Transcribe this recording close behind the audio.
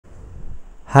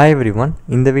Hi everyone,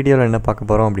 in the video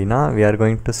we are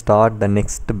going to start the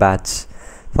next batch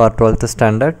for 12th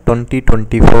standard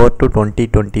 2024 to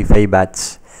 2025 batch.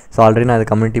 So already na the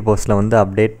community post la vandu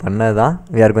update pannadha.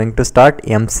 We are going to start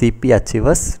MCP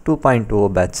Achievers 2.0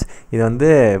 batch. இது வந்து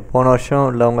போன வருஷம்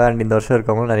உள்ளவங்க and இந்த வருஷம்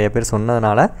இருக்கவங்க நிறைய பேர்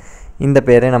சொன்னதனால இந்த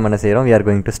பேரே நம்ம என்ன செய்றோம், we are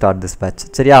going to start this batch.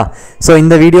 சரியா? சோ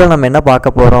இந்த வீடியோல நம்ம என்ன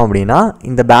பார்க்க போறோம் அப்படினா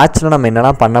இந்த பேட்ச்ல நம்ம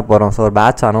என்னலாம் பண்ண போறோம். சோ ஒரு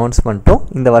பேட்ச் அனௌன்ஸ்மென்ட்டும்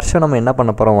இந்த வருஷம் நம்ம என்ன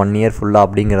பண்ண போறோம் 1 year ஃபுல்லா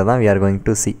அப்படிங்கறத தான் we are going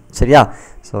to see. சரியா?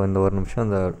 சோ இந்த ஒரு நிமிஷம்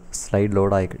இந்த ஸ்லைட்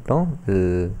லோட் ஆயிட்டோம். will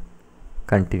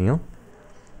continue.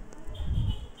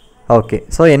 ஓகே,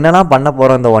 ஸோ என்னெல்லாம் பண்ண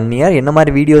போகிறோம் இந்த 1 year, என்ன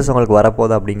மாதிரி வீடியோஸ் உங்களுக்கு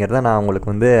வரப்போகுது அப்படிங்கிறத நான் உங்களுக்கு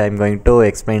வந்து I'm going to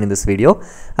explain in this video.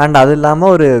 And அது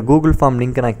இல்லாமல் ஒரு கூகுள் ஃபார்ம்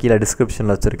லிங்க் நான் கீழே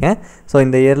டிஸ்கிரிப்ஷனில் வச்சுருக்கேன். ஸோ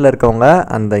இந்த இயரில் இருக்கவங்க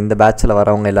இந்த பேட்சில்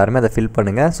வரவங்க எல்லாருமே அதை ஃபில்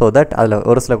பண்ணுங்கள். ஸோ தட் அதில்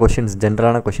ஒரு சில கொஷின்ஸ்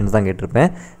ஜென்ரலான கொஷின்ஸ் தான் கேட்டிருப்பேன்.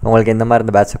 உங்களுக்கு எந்த மாதிரி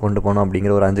இந்த பேட்சை கொண்டு போகணும்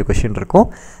அப்படிங்கிற ஒரு 5 கொஷின் இருக்கும்.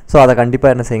 ஸோ அதை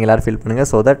கண்டிப்பாக என்ன செய்யுங்க, எல்லோரும் ஃபில் பண்ணுங்கள்.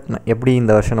 ஸோ தட் எப்படி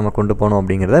இந்த வருஷம் நம்ம கொண்டு போகணும்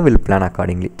அப்படிங்கிறத வில் பிளான்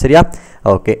அக்கார்டிங்லி. சரியா?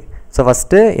 ஓகே, ஸோ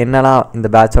ஃபஸ்ட்டு என்னெல்லாம் இந்த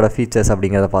பேட்சோட ஃபீச்சர்ஸ்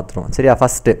அப்படிங்கிறத பார்த்துருவோம். சரியா?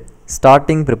 First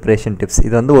starting preparation tips.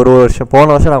 இது வந்து ஒரு வருஷம் போன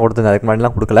வருஷம் நான் கொடுத்துருந்தேன், அதுக்கு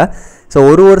முன்னாடிலாம் கொடுக்கல. ஸோ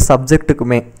ஒரு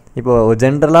சப்ஜெக்ட்டுக்குமே இப்போது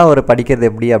ஜென்ரலாக ஒரு படிக்கிறது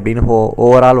எப்படி அப்படின்னு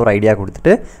ஓவரால் ஒரு ஐடியா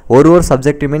கொடுத்துட்டு ஒரு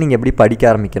சப்ஜெக்ட்டுமே நீங்கள் எப்படி படிக்க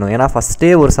ஆரம்பிக்கணும். ஏன்னா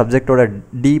ஃபஸ்ட்டே ஒரு சப்ஜெக்டோட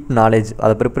டீப் நாலேஜ்,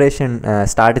 அதை ப்ரிப்ரேஷன்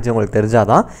ஸ்ட்ராட்டஜி உங்களுக்கு தெரிஞ்சால்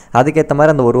தான் அதுக்கேற்ற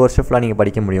மாதிரி அந்த ஒரு வருஷம் ஃபுல்லாக நீங்கள்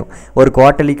படிக்க முடியும். ஒரு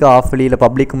குவார்ட்டர்லிக்கு ஆஃப்லி இல்லை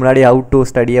பப்ளிக்கு முன்னாடி ஹவு டு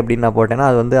ஸ்டடி அப்படின்னு நான் போட்டேன்னா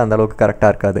அது வந்து அந்தளவுக்கு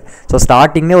கரெக்டாக இருக்காது. ஸோ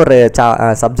ஸ்டார்டிங்கே ஒரு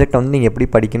சப்ஜெக்ட் வந்து நீங்கள் எப்படி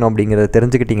படிக்கணும் அப்படிங்கிறத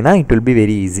தெரிஞ்சுக்கிட்டிங்கன்னா it will be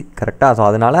very easy. கரெக்டாக? ஸோ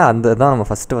அதனால் அந்த தான் நம்ம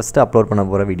ஃபஸ்ட்டு அப்லோட் பண்ண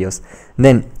போகிற videos.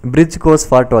 Then bridge course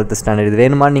for 12th standard. இது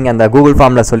வேணுமா நீங்கள் அந்த கூகுள்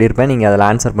ஃபார்மில் சொல்லியிருப்பேன், நீங்கள் அதில்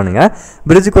ஆன்சர் பண்ணுங்கள்.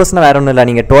 பிரிட்ஜ் கோர்ஸ்னால் வேறு ஒன்றும் இல்லை,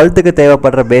 நீங்கள் 12th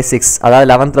தேவைப்படுற பேசிக்ஸ், அதாவது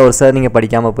 11th ஒரு சார் நீங்கள்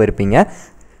படிக்காமல் போயிருப்பீங்க,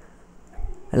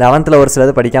 11th ஒரு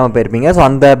சிலது படிக்காமல் போயிருப்பீங்க. ஸோ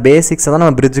அந்த பேசிக்ஸை தான்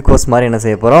நம்ம பிரிட்ஜ் கோர்ஸ் மாதிரி என்ன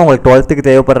செய்ய போகிறோம், உங்களுக்கு 12th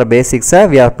தேவைப்படுற பேசிக்ஸை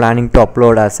we are planning to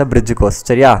upload as a bridge course.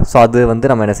 சரியா? ஸோ அது வந்து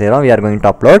நம்ம என்ன செய்கிறோம், we are going to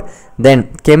upload. Then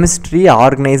chemistry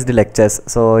organised lectures.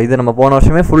 So இது நம்ம போன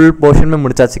வருஷமே ஃபுல் போர்ஷனுமே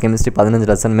முடிச்சாச்சு, கெமிஸ்ட்ரி 15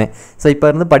 லெசனுமே. ஸோ இப்போ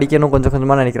இருந்து படிக்கணும் கொஞ்சம்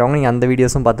கொஞ்சமாக நினைக்கிறவங்க நீங்கள் அந்த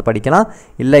வீடியோஸும் பார்த்து படிக்கலாம்.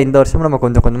 இல்லை இந்த வருஷமும் நம்ம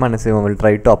கொஞ்சம் கொஞ்சமாக என்ன செய்வோம், வில்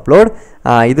ட்ரை டு அப்லோட்.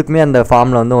 இதுக்குமே அந்த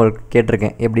ஃபார்மில் வந்து உங்களுக்கு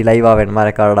கேட்டிருக்கேன், எப்படி லைவாக வேணுமா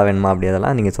ரெக்கார்டாக வேணுமா அப்படி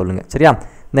அதெல்லாம் நீங்கள் சொல்லுங்கள். சரியா?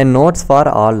 தென் நோட்ஸ்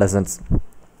ஃபார் ஆல் லெசன்ஸ்.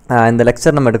 இந்த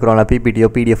லெக்சர் நம்ம எடுக்கிறோம்ல பிபிடியோ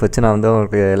பிடிஎஃப் வச்சு நான் வந்து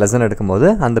உங்களுக்கு லெசன் எடுக்கும்போது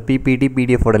அந்த பிபிடி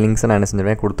பிடிஎஃபோட லிங்க்ஸை நான் என்ன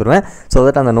செஞ்சுருவேன் கொடுத்துருவேன். ஸோ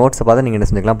தட் அந்த நோட்ஸை பார்த்து நீங்கள் என்ன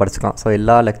செஞ்சுக்கலாம், படிச்சுக்கலாம். ஸோ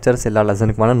எல்லா லெக்சர்ஸ் எல்லா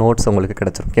லெசனுக்குமான நோட்ஸ் உங்களுக்கு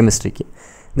கிடச்சிரும் கெமிஸ்ட்ரிக்கு.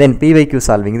 தென் பிஒய்க்யூ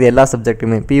சால்விங். இது எல்லா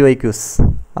சப்ஜெக்ட்டுமே பிஒய்க்யூஸ்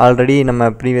ஆல்ரெடி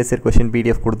நம்ம ப்ரீவியஸ் இயர் கொஷின்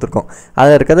பிடிஎஃப் கொடுத்துருக்கோம்.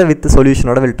 அதில் இருக்கிறத with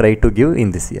சொல்யூஷனோட will try to give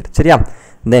in this year. சரியா?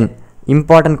 தென்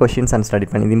important questions and study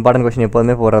plan. இது இம்பார்ட்டன்ட் கொஷின்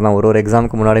எப்போதுமே போடுறது தான், ஒரு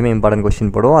எக்ஸாமுக்கு முன்னாடியுமே இம்பார்ட்டன்ட்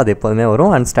கொஷின் போடுவோம், அது எப்போதுமே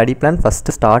வரும். அண்ட் ஸ்டடி பிளான்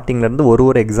ஃபஸ்ட்டு ஸ்டார்டிங்லேருந்து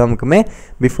ஒரு எக்ஸாமுக்குமே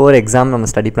பிஃபோர் எக்ஸாம்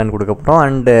நம்ம ஸ்டடி பிளான் கொடுக்க போகிறோம்.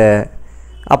 அண்டு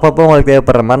அப்பப்போ உங்களுக்கு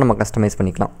தேவைப்படுற மாதிரி நம்ம கஸ்டமைஸ்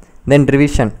பண்ணிக்கலாம். தென்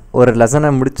ரிவிஷன். ஒரு லெசனை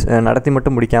நடத்தி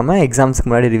மட்டும் முடிக்காமல் எக்ஸாம்ஸ்க்கு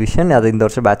முன்னாடி ரிவிஷன், அது இந்த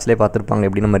வருஷம் பேட்ச்லேயே பார்த்துருப்பாங்க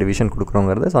எப்படி நம்ம ரிவிஷன்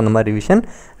கொடுக்குறோங்கிறது. ஸோ அந்த மாதிரி ரிவிஷன்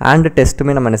அண்ட்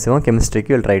டெஸ்ட்டுமே நம்ம என்ன செய்வோம்,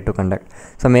 கெமிஸ்ட்ரிக்கு will try to conduct.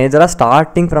 So மேஜராக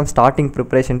ஸ்டார்டிங்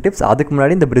ப்ரிப்ரேஷன் டிப்ஸ். அதுக்கு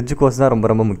முன்னாடி இந்த பிரிட்ஜ் கோர்ஸ் தான்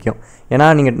ரொம்ப முக்கியம். ஏன்னா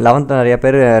நீங்கள் 11th நிறைய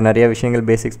பேர் நிறைய விஷயங்கள்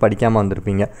பேசிக்ஸ் படிக்காமல்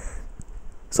வந்திருப்பீங்க.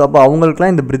 ஸோ அப்போ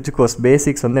அவங்களுக்குலாம் இந்த பிரிட்ஜ் கோர்ஸ்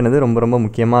பேசிக்ஸ் வந்து என்னது ரொம்ப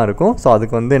முக்கியமாக இருக்கும். ஸோ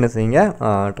அதுக்கு வந்து என்ன செய்யுங்க,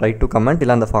 ட்ரை டு கமெண்ட்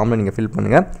இல்லை அந்த ஃபார்மில் நீங்கள் ஃபில்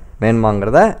பண்ணுங்கள்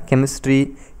வேணுமாங்கிறத.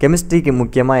 கெமிஸ்ட்ரிக்கு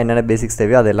முக்கியமாக என்னென்ன பேசிக்ஸ்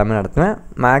தேவையோ அது எல்லாமே நடத்துவேன்.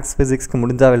 மேக்ஸ் ஃபிசிக்ஸ்க்கு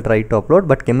முடிஞ்சால் will try to upload.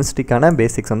 But கெமிஸ்ட்ரிக்கான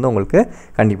basics வந்து உங்களுக்கு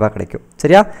கண்டிப்பாக கிடைக்கும்.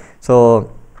 சரியா? So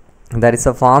there is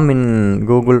a form in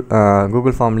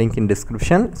Google form link in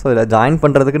description. So இதில் ஜாயின்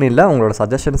பண்ணுறதுக்குன்னு இல்லை, உங்களோட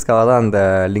சஜஷன்ஸ்க்காக தான் அந்த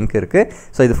லிங்க் இருக்குது.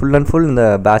 ஸோ இது ஃபுல் அண்ட் ஃபுல் இந்த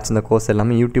பேட்ச் இந்த கோர்ஸ்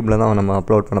எல்லாமே யூடியூப்பில் தான் நம்ம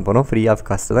அப்லோட் பண்ண போகிறோம். ஃப்ரீ ஆஃப்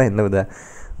காஸ்ட் தான், எந்த வித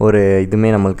ஒரு இதுவுமே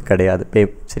நம்மளுக்கு கிடையாது,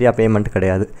 சரியா? பேமெண்ட்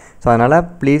கிடையாது. ஸோ அதனால்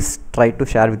please try to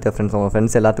share with your friends. உங்கள்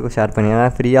ஃப்ரெண்ட்ஸ் எல்லாத்துக்கும் ஷேர் பண்ணி, ஏன்னா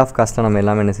ஃப்ரீ ஆஃப் காஸ்ட்டில் நம்ம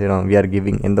எல்லாமே என்ன செய்கிறோம், வி ஆர்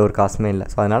கிவிங், எந்த ஒரு காசுமே இல்லை.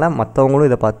 ஸோ அதனால் மற்றவங்களும்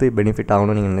இதை பார்த்து பெனிஃபிட்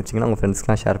ஆகணும்னு நீங்கள் நினச்சிங்கன்னா உங்கள்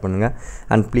ஃப்ரெண்ட்ஸ்க்குலாம் ஷேர் பண்ணுங்கள்.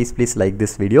 And please like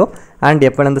this video. And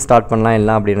எப்போலேருந்து start பண்ணலாம்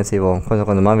எல்லாம் அப்படின்னு செய்வோம், கொஞ்சம்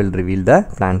கொஞ்சமாக வில் ரிவீல் த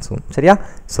பிளான் சூன். சரியா?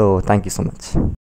 So thank you so much.